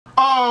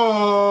I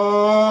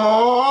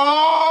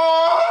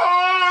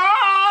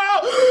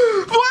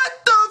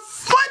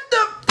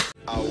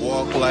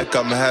walk like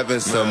I'm having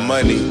some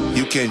money,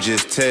 you can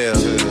just tell.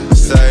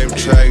 Same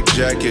track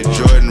jacket,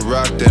 Jordan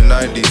rocked in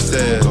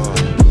 97.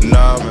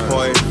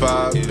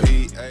 9.5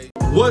 P8.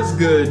 What's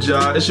good,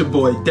 y'all? It's your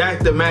boy Dak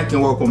the Mac,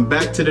 and welcome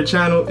back to the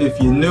channel. If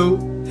you're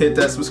new, hit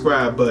that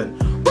subscribe button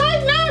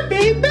right now,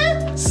 baby.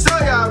 So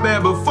y'all,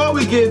 man, before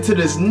we get into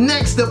this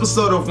next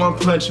episode of One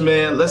Punch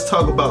Man, let's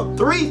talk about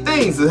 3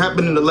 things that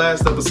happened in the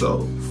last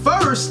episode.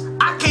 First,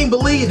 I can't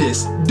believe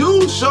this.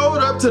 Dude showed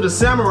up to the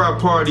samurai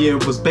party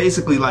and was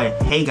basically like,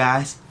 hey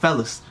guys,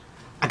 fellas,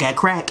 I got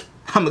crack.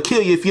 I'ma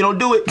kill you if you don't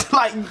do it.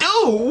 Like, dude,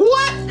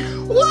 what?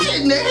 What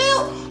in the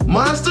hell?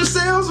 Monster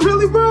sales,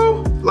 really,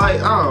 bro? Like,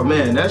 oh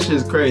man, that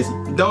shit's crazy.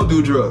 Don't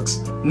do drugs.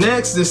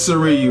 Next is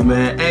SUIRYU,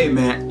 man. Hey,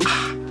 man,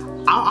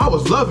 I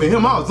was loving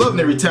him. I was loving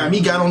every time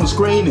he got on the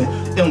screen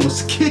and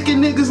was kicking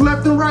niggas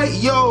left and right.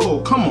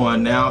 Yo, come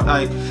on now.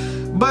 Like,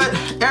 but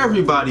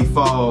everybody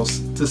falls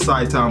to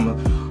Saitama.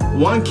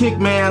 One kick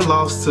man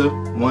lost to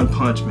One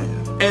Punch Man.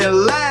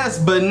 And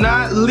last but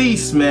not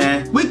least,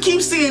 man, we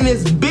keep seeing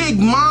this big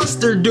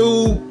monster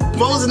dude. What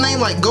was his name?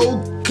 Like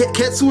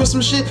GOUKETSU or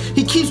some shit?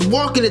 He keeps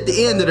walking at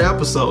the end of the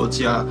episodes,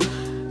 y'all.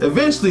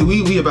 Eventually,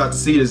 we about to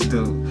see this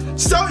dude.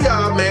 So,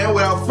 y'all, man,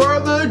 without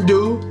further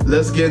ado,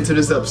 let's get into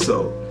this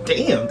episode.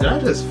 Damn, did I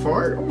just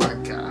fart? Oh my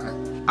god.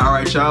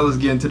 Alright, y'all, let's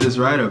get into this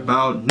right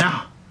about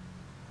now.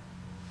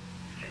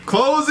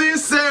 Closing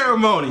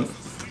ceremony.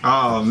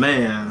 Oh,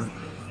 man.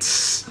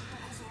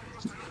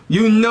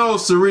 You know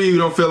SUIRYU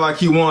don't feel like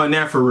he won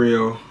that for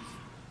real.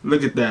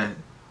 Look at that.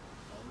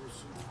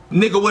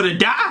 Nigga would've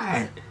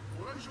died.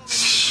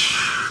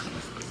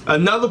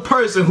 Another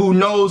person who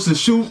knows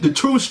the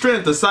true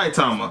strength of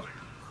Saitama.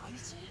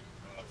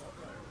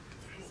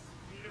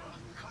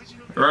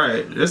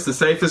 Right, it's the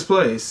safest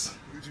place.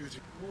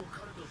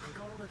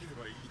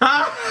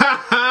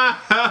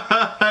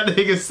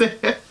 Nigga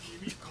said.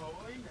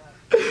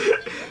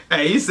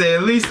 Hey, he said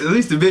at least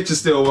the bitches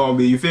still want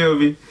me, you feel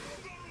me?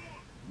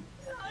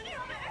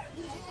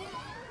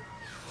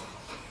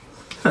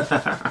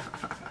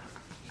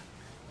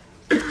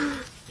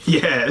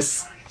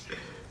 Yes.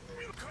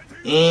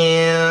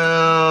 And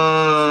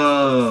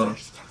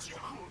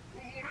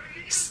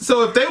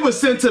so if they were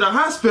sent to the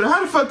hospital,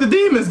 how the fuck the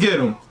demons get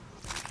them?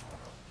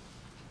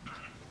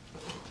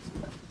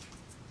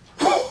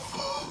 That's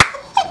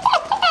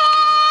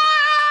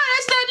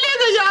that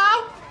nigga, y'all.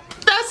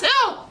 That's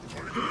him.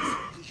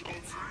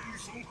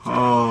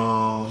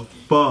 Oh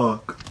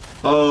fuck.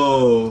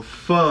 Oh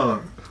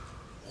fuck.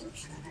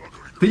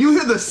 Do you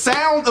hear the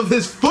sound of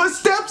his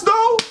footsteps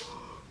though?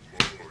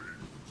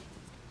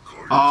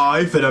 Oh,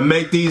 he finna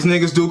make these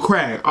niggas do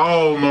crack.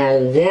 Oh my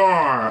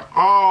god.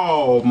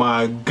 Oh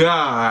my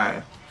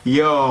god.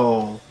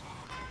 Yo.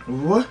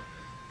 What?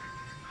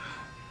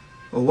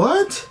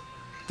 What?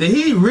 Did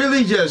he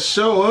really just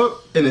show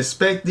up and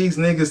expect these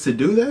niggas to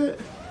do that?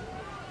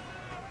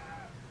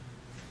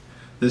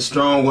 The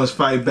strong ones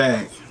fight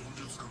back.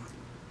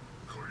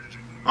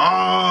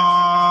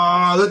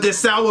 Oh, look at that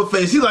sour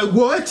face. He's like,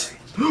 what?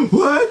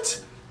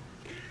 What?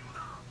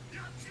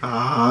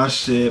 Ah,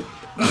 shit.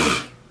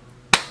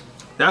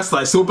 That's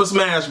like Super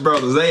Smash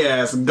Brothers. They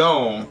ass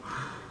gone.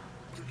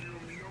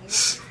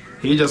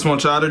 He just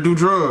want y'all to do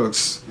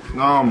drugs.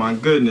 Oh my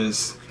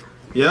goodness.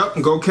 Yep,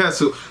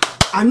 GOUKETSU.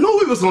 I knew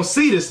we was gonna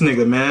see this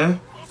nigga, man.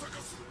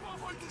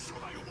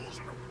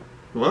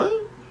 What?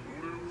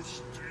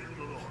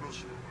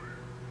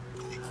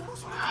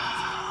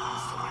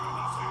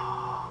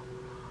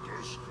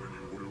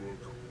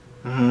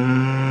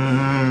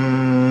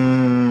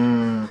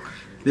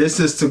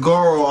 This is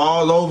Toguro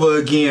all over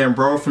again,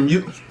 bro. From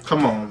you,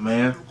 come on,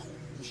 man.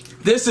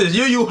 This is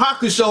Yu Yu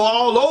Hakusho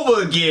all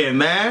over again,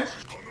 man.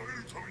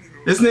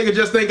 This nigga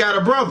just ain't got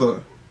a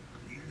brother.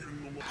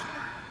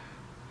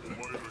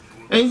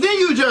 And then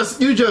you just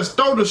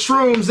throw the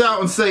shrooms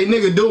out and say,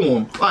 nigga, do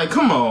them. Like,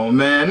 come on,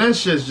 man. That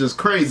shit's just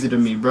crazy to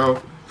me, bro.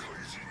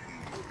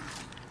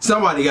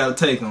 Somebody gotta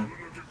take them.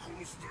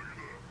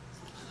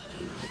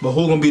 But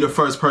who gonna be the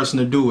first person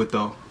to do it,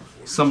 though?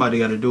 Somebody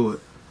gotta do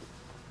it.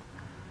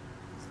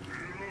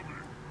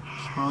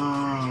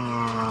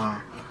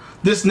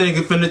 This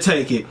nigga finna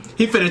take it.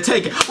 He finna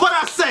take it. What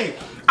I say?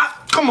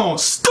 Come on,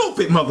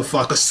 stupid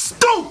motherfucker.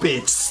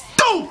 Stupid.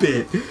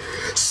 Stupid.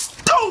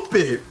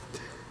 Stupid.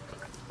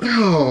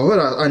 Oh, what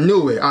I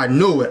knew it. I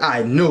knew it.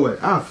 I knew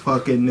it. I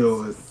fucking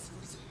knew it.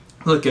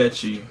 Look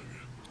at you.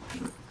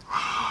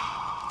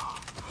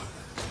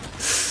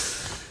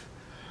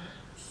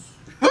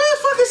 Where the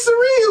fuck is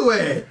SUIRYU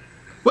at?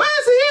 Where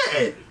is he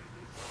at?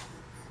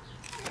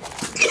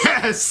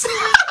 Yes.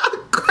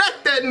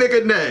 Crack that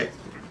nigga neck.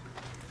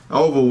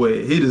 Over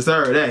with. He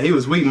deserved that. He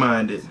was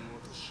weak-minded.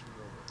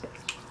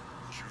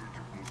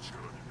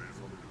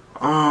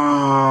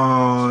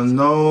 Oh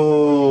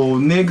no,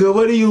 nigga,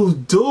 what are you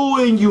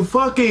doing, you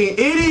fucking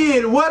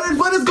idiot? What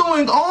is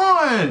going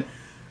on?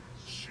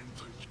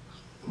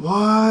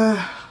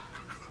 Why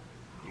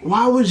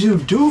would you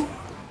do?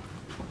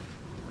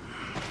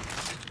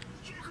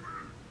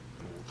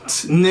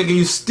 Nigga,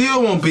 you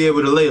still won't be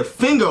able to lay a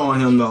finger on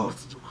him though.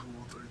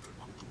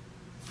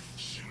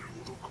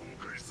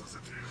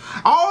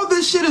 All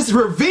this shit is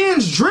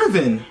revenge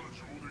driven.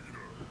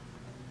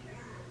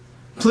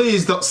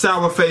 Please don't,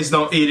 sour face,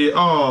 don't eat it.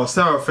 Oh,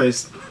 sour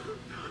face.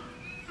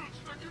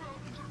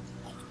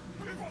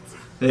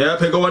 Yep,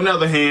 here go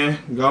another hand.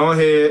 Go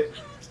ahead.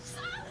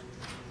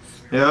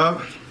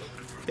 Yep.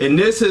 And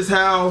this is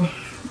how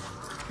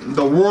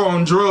the war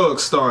on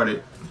drugs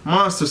started.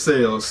 Monster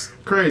sales.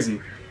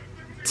 Crazy.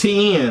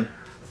 Tion.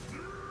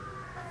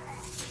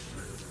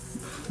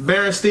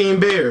 Berenstein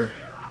Bear.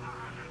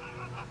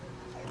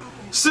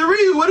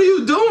 SUIRYU, what are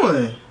you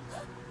doing?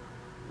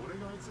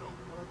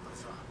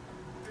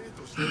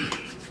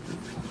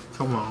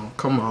 Come on,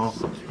 come on,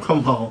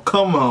 come on,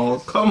 come on,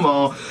 come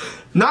on.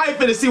 Now you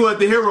finna see what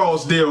the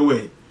heroes deal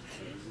with.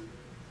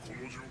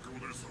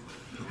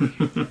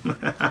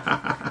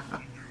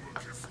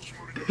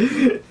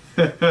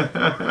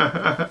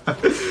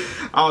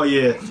 Oh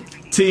yeah,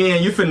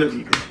 Tion, you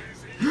finna.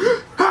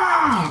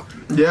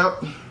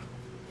 Yep.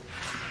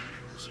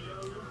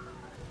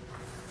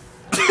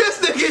 This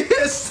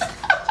nigga is.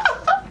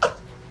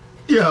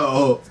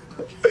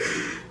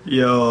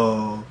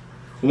 Yo.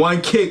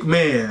 One kick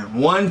man.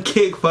 One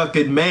kick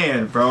fucking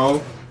man,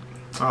 bro.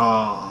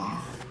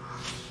 Oh.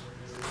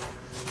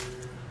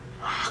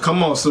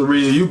 Come on,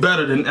 SUIRYU. You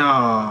better than.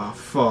 Ah,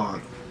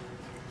 fuck.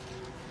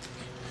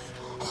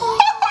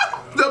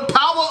 The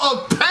power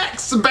of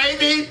pecs,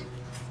 baby.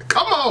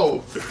 Come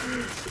on.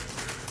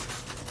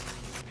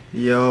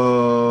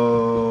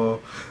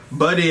 Yo.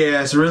 Buddy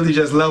ass really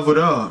just leveled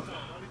up.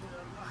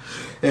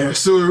 And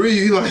SUIRYU,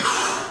 you like.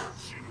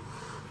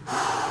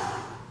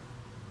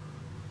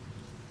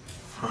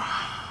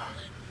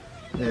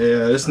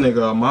 Yeah, this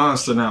nigga a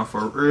monster now,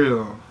 for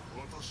real.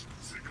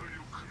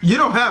 You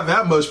don't have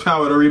that much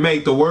power to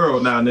remake the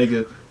world now,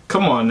 nigga.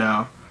 Come on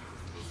now.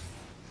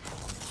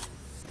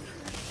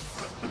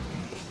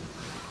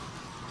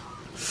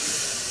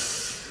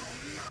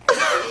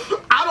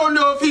 I don't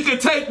know if he can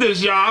take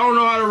this, y'all. I don't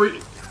know how to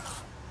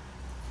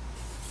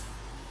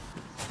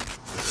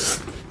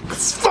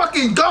Let's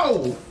fucking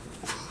go!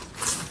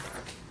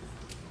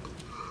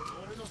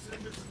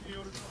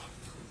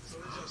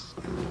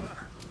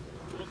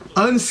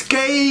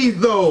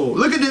 Unscathed though.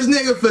 Look at this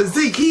nigga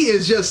physique. He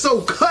is just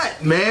so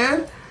cut,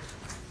 man.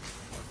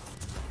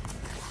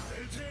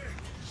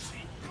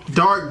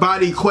 Dark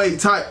body quake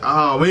type.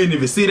 Oh, we didn't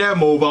even see that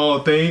move, I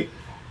don't think.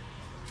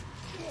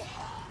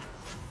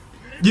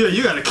 Yeah,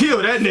 you gotta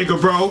kill that nigga,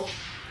 bro.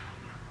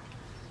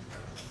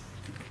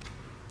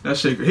 That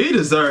shit, he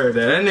deserved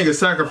that. That nigga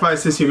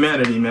sacrificed his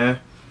humanity, man.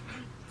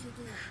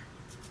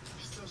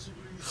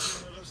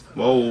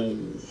 Whoa.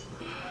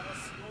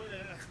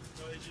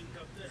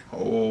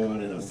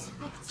 Oh.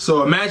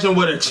 So imagine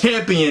what a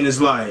champion is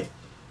like.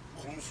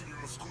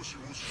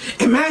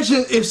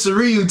 Imagine if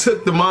SUIRYU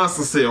took the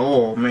monster set.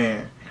 Oh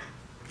man.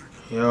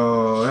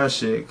 Yo, that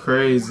shit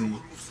crazy.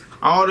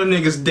 All the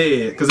niggas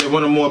dead because they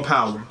wanted more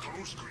power.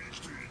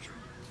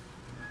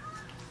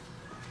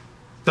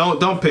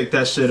 Don't pick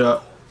that shit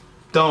up.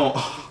 Don't.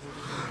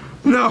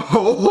 No.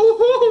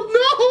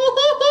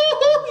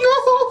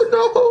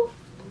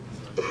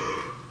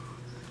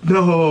 No.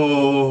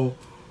 No.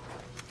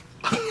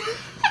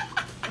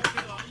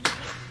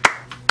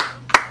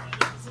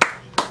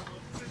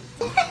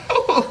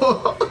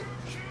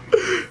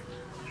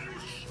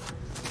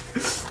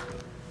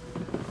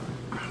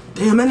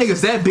 Damn, that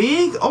nigga's that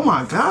big? Oh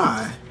my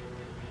god.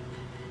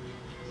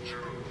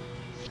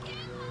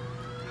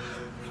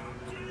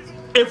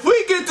 If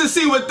we get to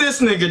see what this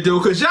nigga do,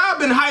 cause y'all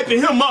been hyping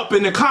him up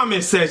in the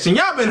comment section.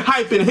 Y'all been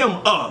hyping him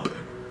up.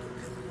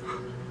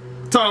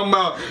 Talking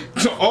about,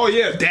 oh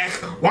yeah,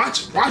 Dak,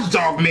 watch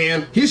dog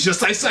man. He's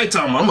just like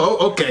Saitama. I'm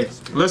okay.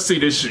 Let's see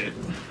this shit.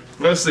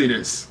 Let's see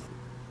this.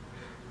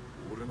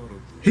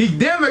 He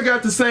damn it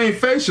got the same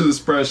facial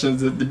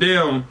expressions, the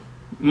damn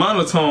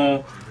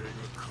monotone.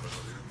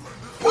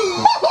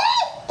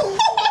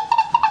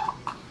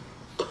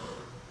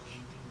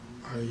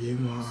 Are you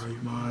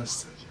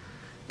monster?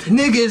 The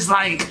nigga is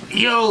like,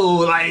 yo,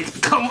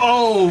 like, come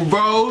on,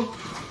 bro.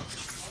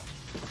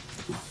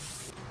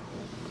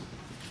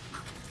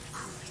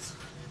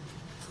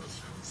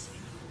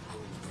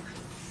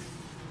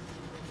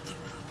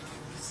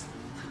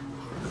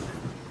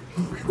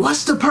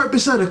 What's the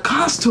purpose of the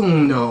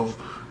costume, though?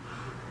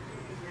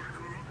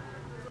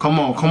 Come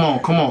on, come on,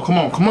 come on, come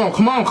on, come on,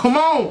 come on, come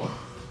on.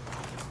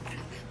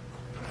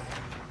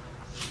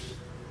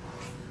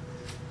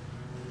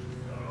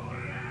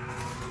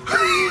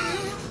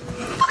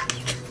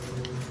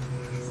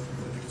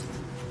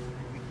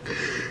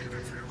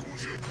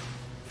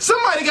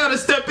 Somebody gotta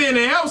step in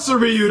and help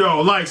SUIRYU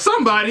though, like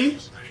somebody.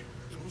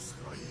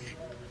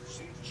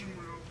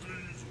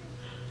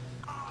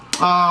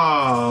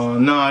 Oh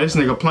no, this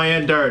nigga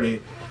playing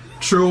dirty.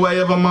 True way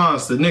of a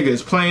monster. Nigga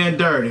is playing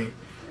dirty.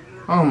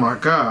 Oh my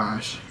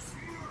gosh.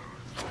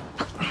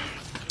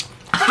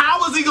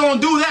 How is he gonna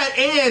do that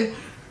and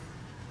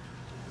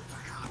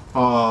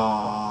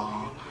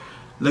oh,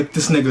 look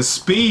this nigga's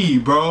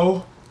speed,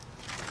 bro.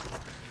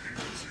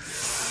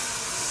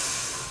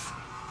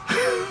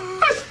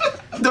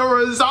 The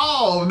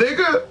resolve,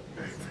 nigga.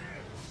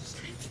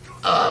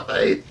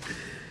 Man.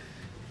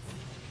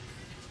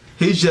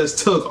 He just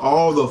took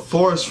all the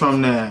force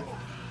from that.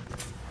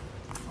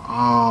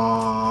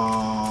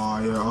 Oh,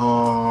 yeah.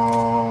 Oh.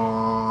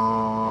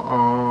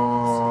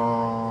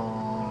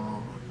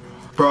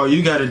 Bro,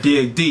 you gotta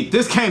dig deep.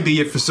 This can't be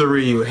it for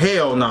SUIRYU.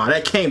 Hell no,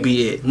 that can't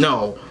be it.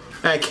 No,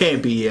 that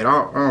can't be it.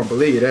 I don't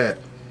believe that.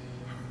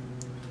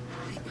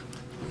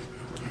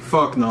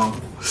 Fuck no.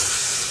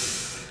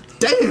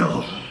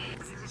 Damn.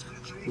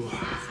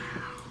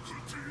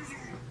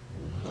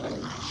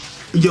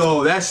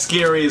 Yo, that's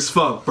scary as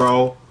fuck,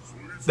 bro.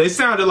 They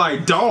sounded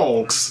like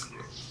dogs.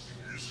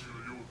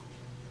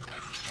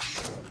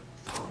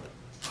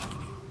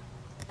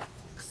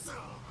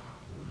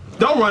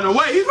 Don't run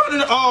away. He's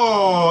running.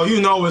 Oh,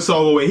 you know it's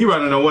over with. He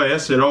running away.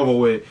 That shit over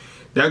with.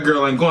 That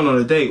girl ain't going on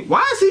a date.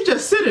 Why is he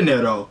just sitting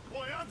there though?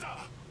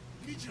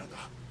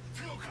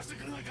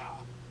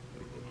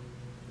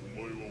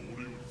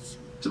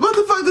 What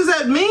the fuck does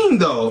that mean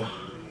though?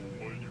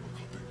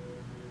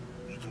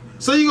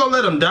 So you gonna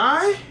let him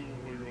die?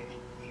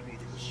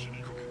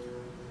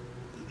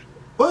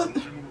 What?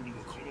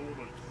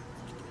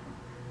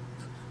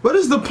 What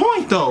is the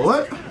point though?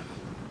 What?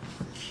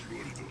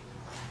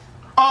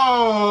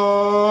 Oh!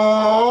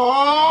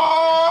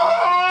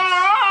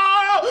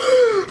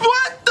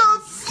 What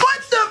the?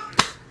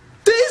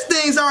 These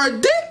things are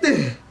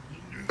addicting.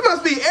 It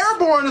must be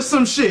airborne or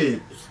some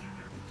shit.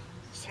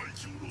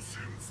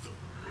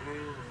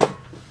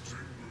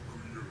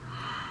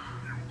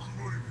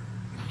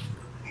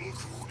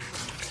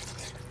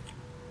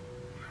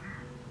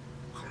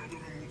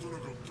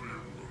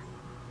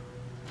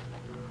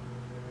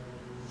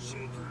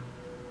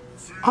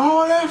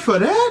 All that for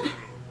that?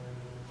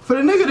 For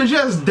the nigga to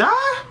just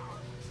die?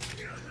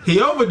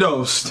 He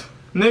overdosed.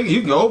 Nigga,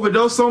 you can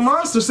overdose on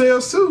monster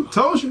cells too.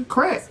 Told you,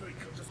 crack.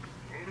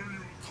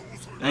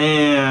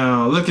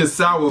 Damn, look at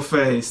Sour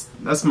Face.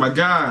 That's my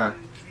guy.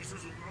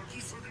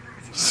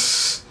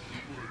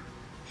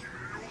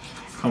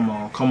 Come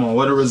on,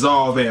 what a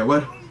resolve at?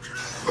 What?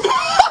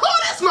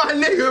 That's my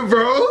nigga,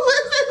 bro.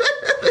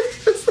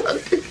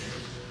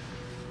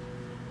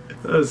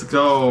 Let's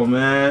go,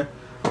 man.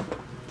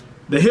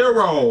 The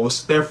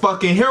heroes, they're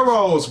fucking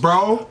heroes,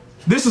 bro.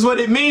 This is what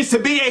it means to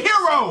be a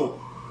hero.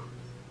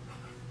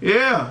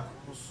 Yeah.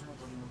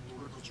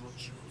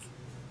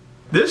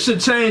 This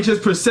should change his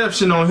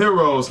perception on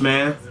heroes,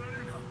 man.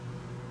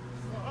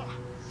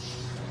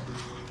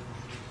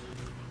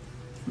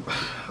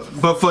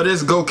 But for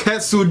this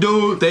GOUKETSU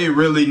dude, they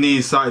really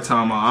need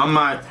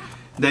Saitama.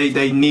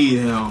 They need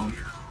him.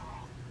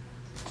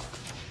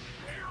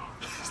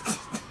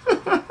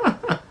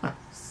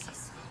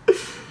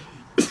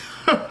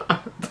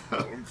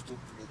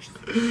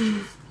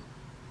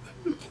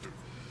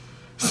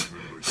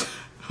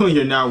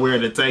 You're not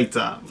wearing a tank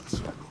top.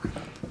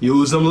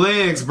 Use them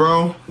legs,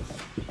 bro.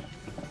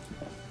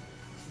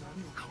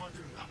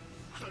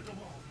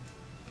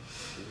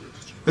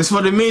 That's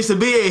what it means to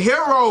be a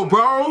hero,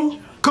 bro.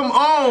 Come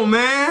on,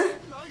 man.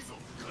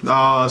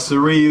 Nah,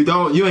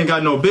 SUIRYU, you ain't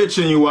got no bitch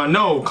in you, I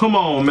know. Come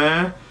on,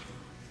 man.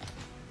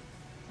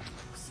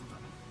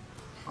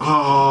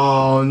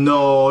 Oh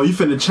no, you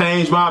finna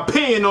change my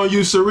opinion on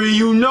you,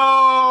 SUIRYU.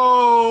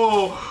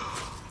 No.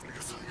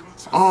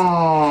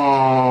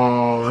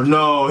 Oh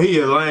no, he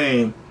a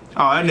lame.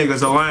 Oh, that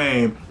nigga's a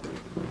lame.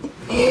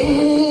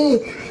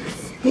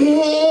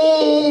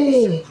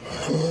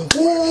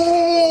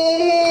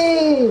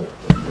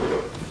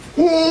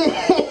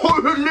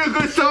 The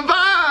nigga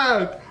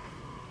survived.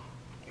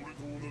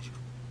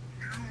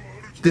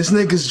 This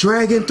nigga's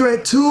dragon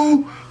threat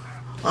too.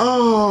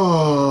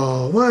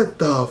 Oh, what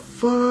the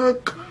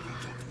fuck?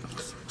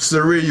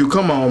 SUIRYU,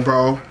 come on,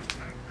 bro.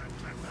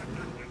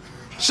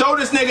 Show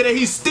this nigga that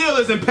he still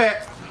isn't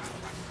pet.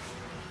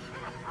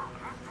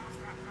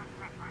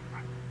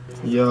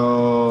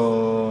 Yo.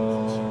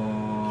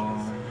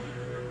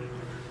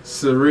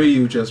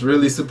 SUIRYU just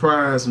really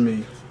surprised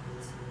me.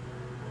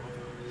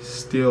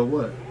 Still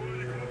what?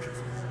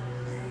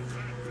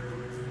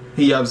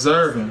 He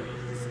observing.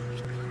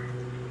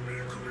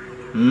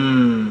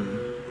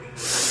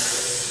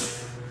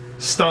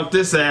 Stomp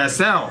this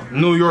ass out.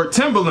 New York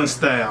Timberland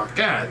style.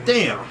 God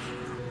damn.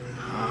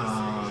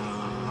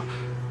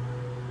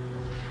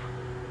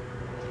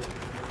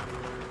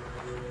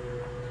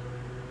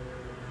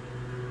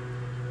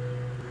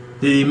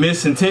 Did he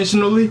miss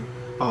intentionally?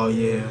 Oh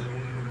yeah.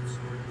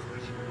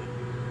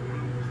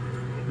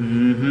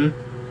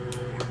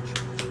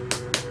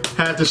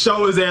 Had to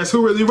show his ass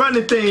who really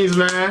running things,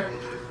 man.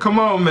 Come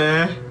on,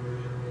 man.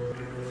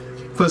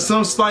 For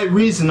some slight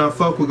reason, I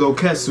fuck with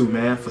GOUKETSU,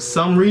 man. For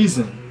some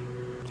reason.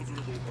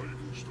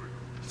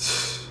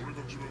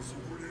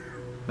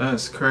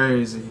 That's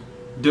crazy.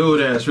 Dude,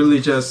 that's really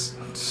just...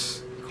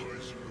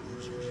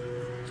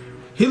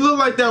 He looked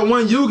like that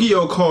one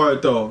Yu-Gi-Oh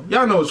card, though.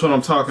 Y'all know which one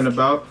I'm talking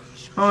about.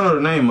 I don't know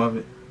the name of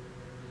it.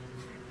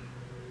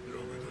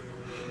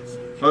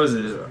 What is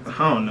it?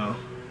 I don't know.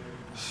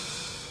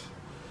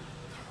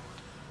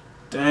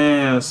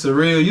 Damn,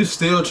 SUIRYU, you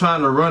still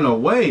trying to run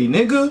away,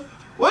 nigga?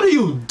 What are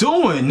you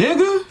doing,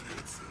 nigga?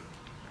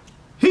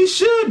 He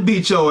should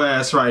beat your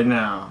ass right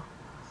now.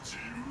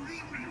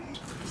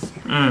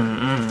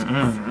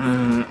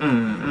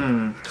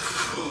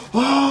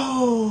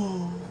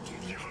 Oh!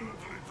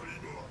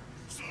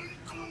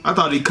 I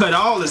thought he cut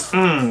all this.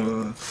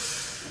 What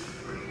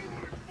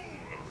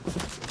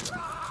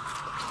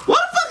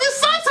the fuck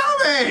is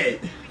Saitama at?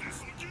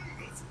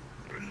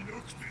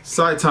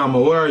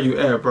 Saitama, where are you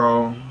at,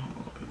 bro?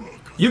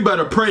 You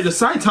better pray to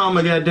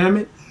Saitama,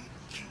 goddammit.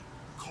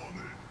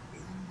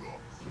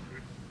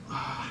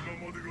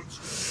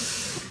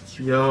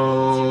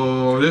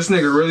 Yo, this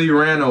nigga really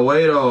ran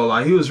away though.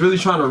 Like, he was really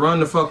trying to run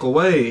the fuck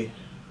away.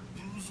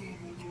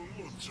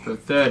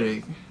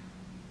 Pathetic.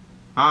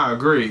 I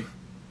agree.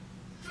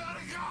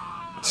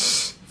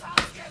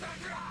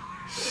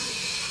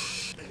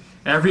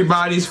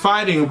 Everybody's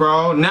fighting,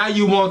 bro. Now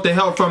you want the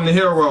help from the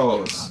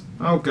heroes.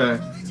 Okay.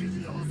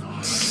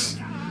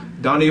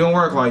 Don't even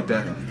work like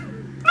that.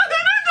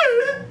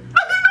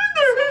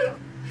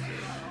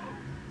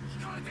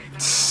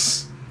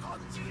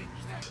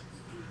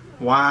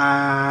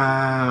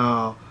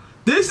 Wow.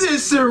 This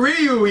is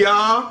SUIRYU,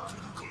 y'all.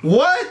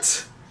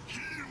 What?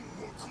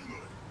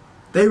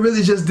 They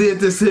really just did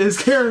this to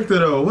his character,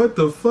 though. What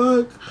the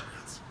fuck?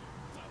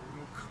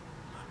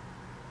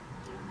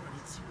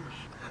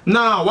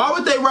 Nah, why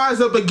would they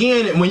rise up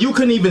again when you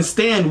couldn't even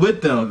stand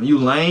with them? You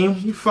lame?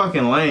 You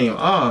fucking lame.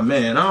 Oh,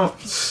 man. I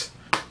don't...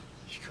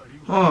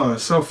 Oh,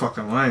 it's so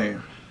fucking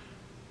lame.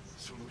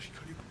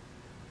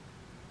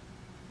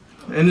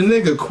 And the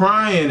nigga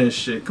crying and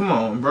shit. Come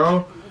on,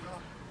 bro.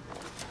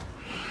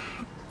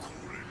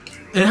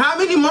 And how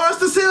many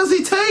monster cells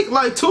he take?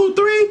 Like 2,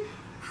 3?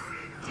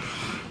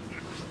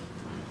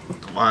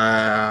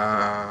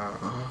 Wow.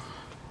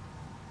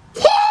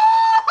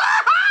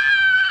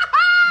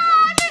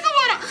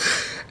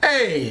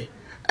 Hey,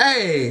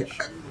 hey,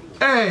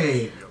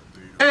 hey,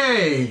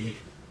 hey,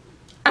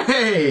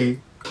 hey,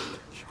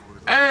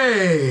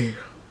 hey.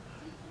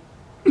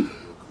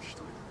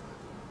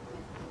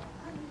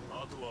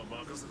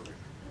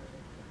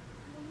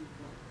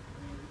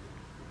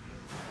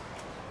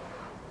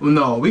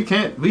 No, we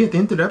can't. We at the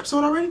end of the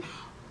episode already?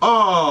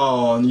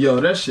 Oh, yo,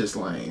 that shit's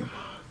lame.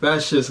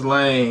 That shit's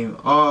lame.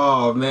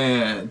 Oh,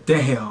 man.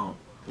 Damn.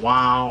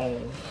 Wow.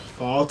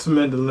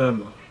 Ultimate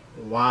Dilemma.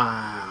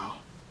 Wow.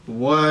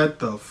 What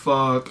the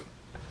fuck?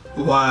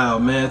 Wow,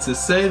 man. To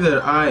say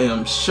that I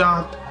am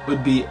shocked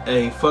would be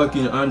a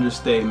fucking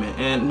understatement.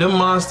 And the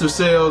monster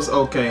sales,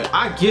 okay,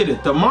 I get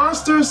it. The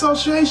Monster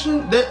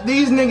Association,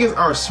 these niggas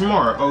are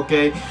smart,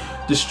 okay?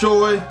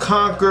 Destroy,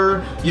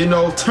 conquer, you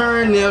know,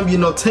 turn them, you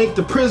know, take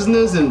the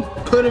prisoners and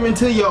put them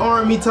into your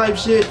army type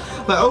shit.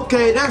 Like,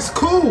 okay, that's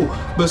cool.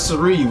 But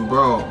SUIRYU,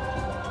 bro.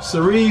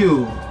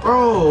 SUIRYU,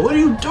 bro, what are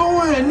you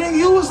doing, nigga?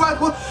 You was like,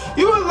 well,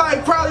 you was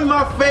like probably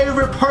my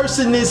favorite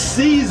person this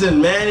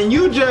season, man. And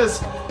you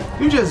just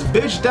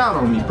bitched out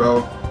on me,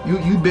 bro.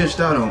 You bitched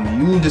out on me.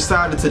 You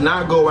decided to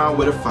not go out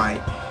with a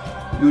fight.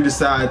 You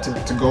decided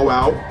to go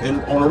out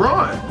and on a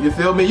run. You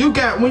feel me?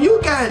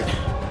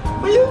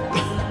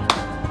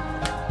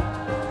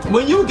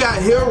 When you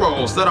got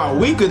heroes that are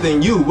weaker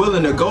than you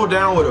willing to go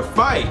down with a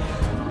fight,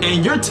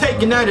 and you're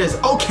taking that as,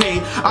 okay,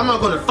 I'm not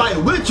gonna fight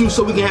with you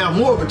so we can have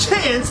more of a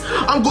chance.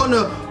 I'm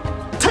gonna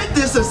take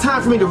this as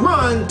time for me to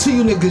run till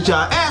you niggas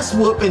y'all ass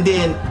whoop, and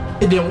then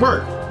it didn't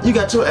work. You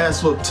got your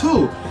ass whooped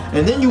too.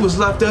 And then you was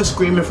left there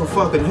screaming for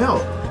fucking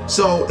help.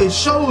 So it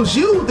shows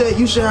you that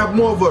you should have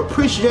more of an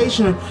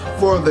appreciation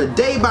for the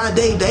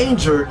day-by-day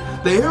danger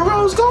the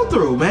heroes go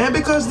through, man,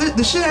 because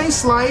the shit ain't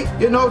slight,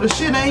 you know, the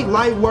shit ain't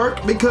light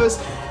work, because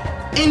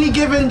any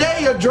given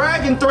day a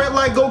dragon threat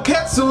like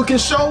GOUKETSU can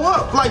show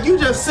up. Like, you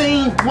just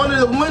seen one of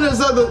the winners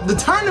of the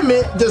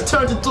tournament just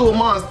turned into a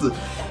monster.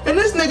 And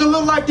this nigga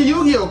look like the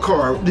Yu-Gi-Oh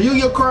card. The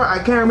Yu-Gi-Oh card, I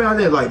can't remember how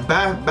they like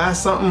buy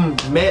something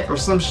met or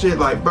some shit,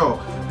 like, bro.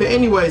 But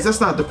anyways, that's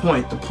not the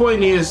point. The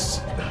point is,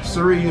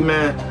 SUIRYU,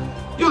 man,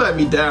 you let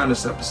me down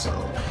this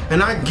episode.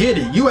 And I get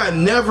it. You had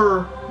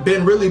never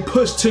been really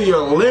pushed to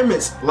your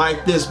limits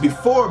like this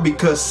before,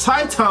 because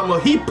Saitama,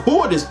 he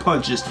pulled his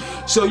punches.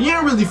 So you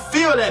didn't really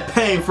feel that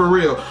pain for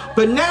real.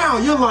 But now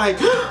you're like,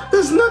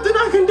 there's nothing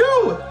I can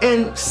do.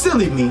 And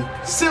silly me.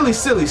 Silly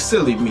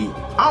me.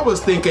 I was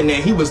thinking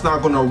that he was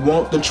not gonna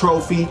want the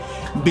trophy,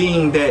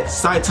 being that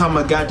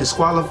Saitama got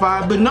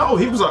disqualified. But no,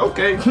 he was like,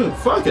 okay,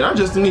 fuck it. I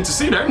just need to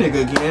see that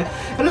nigga again.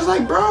 And it's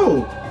like,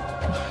 bro,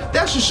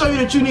 that should show you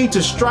that you need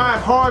to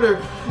strive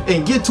harder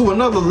and get to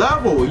another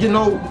level, you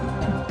know,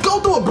 go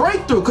through a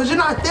breakthrough, because you're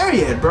not there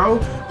yet, bro.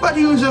 But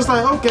he was just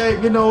like, okay,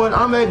 you know what,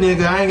 I'm that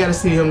nigga, I ain't gotta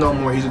see him no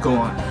more, he's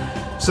gone.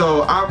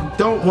 So I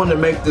don't want to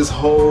make this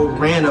whole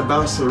rant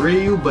about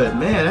SUIRYU, but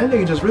man, that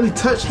nigga just really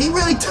touched, he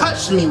really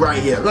touched me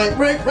right here, like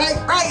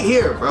right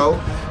here, bro.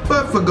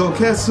 But for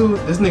GOUKETSU,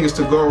 this nigga's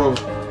Toguro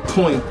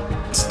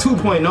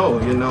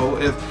 2.0, you know.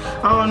 If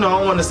I don't know, I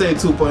don't want to say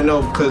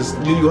 2.0 because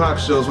Yu Yu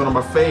Hakusho is one of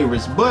my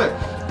favorites, but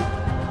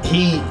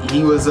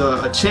he was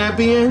a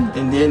champion,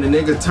 and then the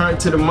nigga turned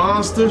to the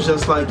monsters,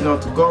 just like, you know,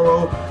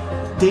 Toguro,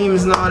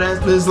 demons and all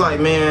that. It's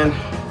like, man,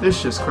 this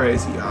shit's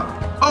crazy, y'all.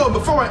 Oh,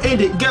 before I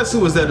end it, guess who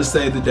was there to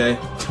save the day?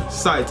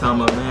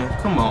 Saitama,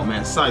 man. Come on,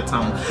 man.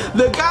 Saitama.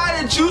 The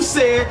guy that you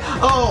said,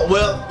 oh,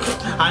 well,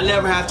 I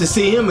never have to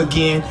see him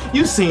again.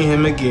 You seen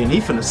him again. He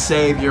finna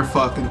save your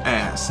fucking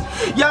ass.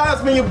 Y'all,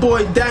 it's been your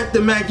boy,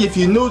 Dr. Mac. If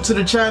you're new to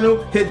the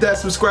channel, hit that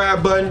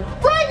subscribe button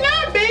right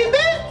now, baby.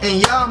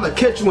 And y'all, I'ma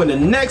catch you in the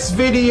next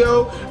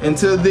video.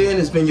 Until then,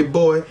 it's been your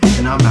boy,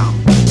 and I'm out.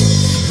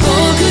 僕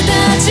た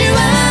ちは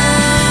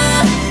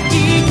生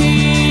き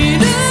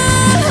る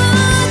ほ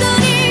ど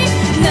に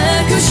な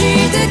くし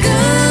て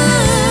く